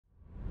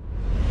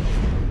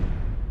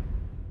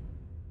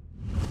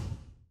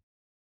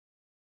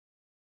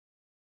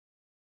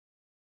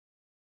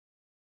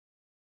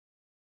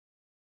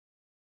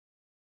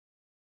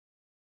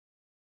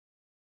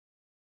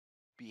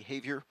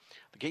behavior.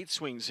 The gate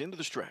swings into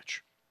the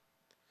stretch.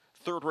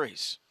 Third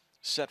race,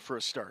 set for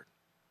a start.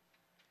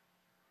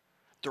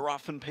 They're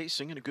off and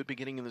pacing, and a good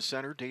beginning in the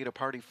center. Data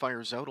Party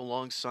fires out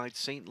alongside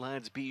St.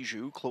 Lad's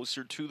Bijou,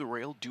 closer to the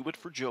rail. Do It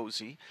for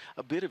Josie.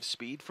 A bit of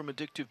speed from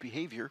Addictive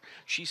Behavior.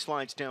 She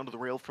slides down to the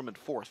rail from in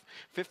fourth.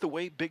 Fifth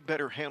away, Big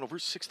Better Hanover.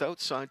 Sixth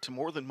outside to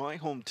More Than My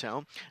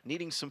Hometown.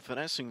 Needing some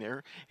finessing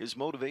there is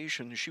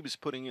Motivation. She was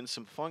putting in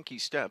some funky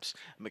steps.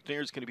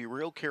 McNair's going to be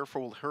real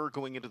careful with her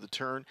going into the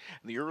turn.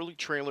 And the early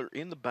trailer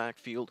in the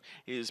backfield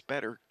is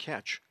Better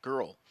Catch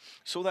Girl.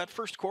 So that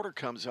first quarter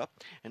comes up,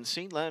 and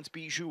St. Lad's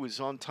Bijou is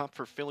on top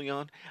for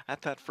Filion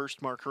at that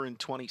first marker in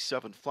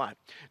 27 flat.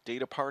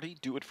 Data Party,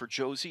 Do It for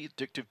Josie,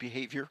 Addictive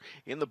Behavior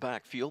in the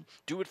backfield.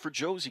 Do It for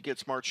Josie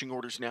gets marching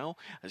orders now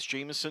as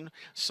Jameson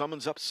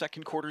summons up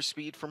second quarter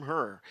speed from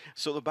her.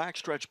 So the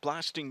backstretch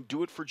blasting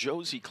Do It for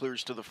Josie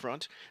clears to the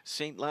front.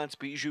 St. Lad's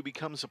Bijou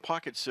becomes a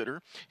pocket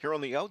sitter. Here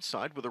on the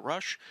outside with a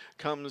rush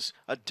comes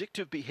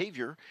Addictive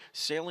Behavior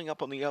sailing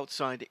up on the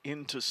outside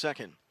into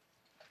second.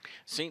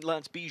 St.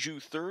 Lad's Bijou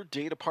third,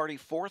 Data Party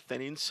fourth,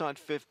 and inside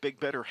fifth, Big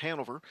Better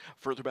Hanover.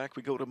 Further back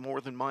we go to More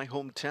Than My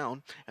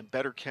Hometown and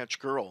Better Catch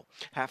Girl.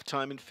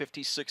 Halftime in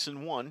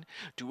 56-1.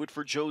 Do It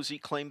for Josie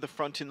claimed the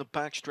front in the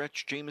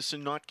backstretch.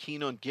 Jameson not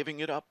keen on giving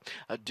it up.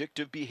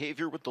 Addictive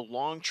Behavior with the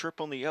long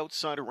trip on the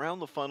outside around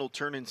the final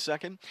turn in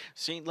second.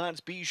 St. Lad's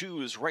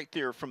Bijou is right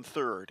there from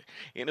third.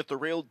 In at the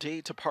rail,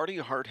 Data Party,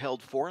 hard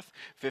held fourth.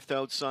 Fifth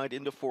outside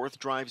into fourth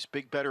drives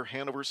Big Better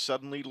Hanover,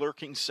 suddenly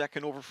lurking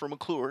second over from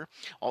McClure.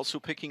 Also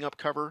picking up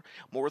cover,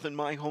 More Than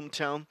My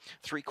Hometown,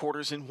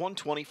 3/4 in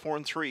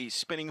 124-3,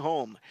 spinning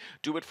home.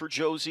 Do It for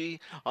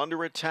Josie,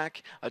 under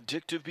attack,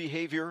 Addictive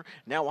Behavior,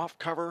 now off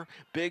cover,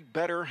 Big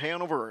Better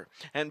Hanover.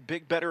 And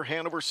Big Better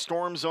Hanover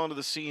storms onto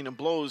the scene and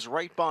blows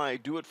right by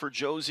Do It for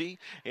Josie.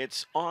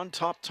 It's on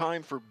top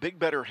time for Big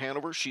Better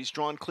Hanover. She's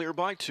drawn clear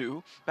by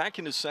 2. Back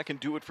into second,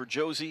 Do It for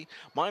Josie.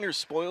 Minor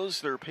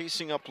spoils, they're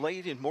pacing up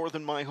late in More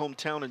Than My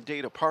Hometown and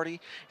Data Party.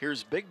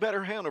 Here's Big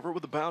Better Hanover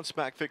with a bounce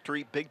back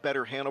victory. Big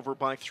Better Hanover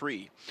by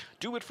 3.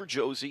 Do It for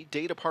Josie.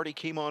 Data Party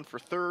came on for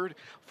third.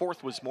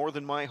 Fourth was More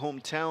Than My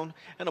Hometown,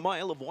 and a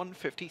mile of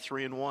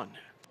 153-1.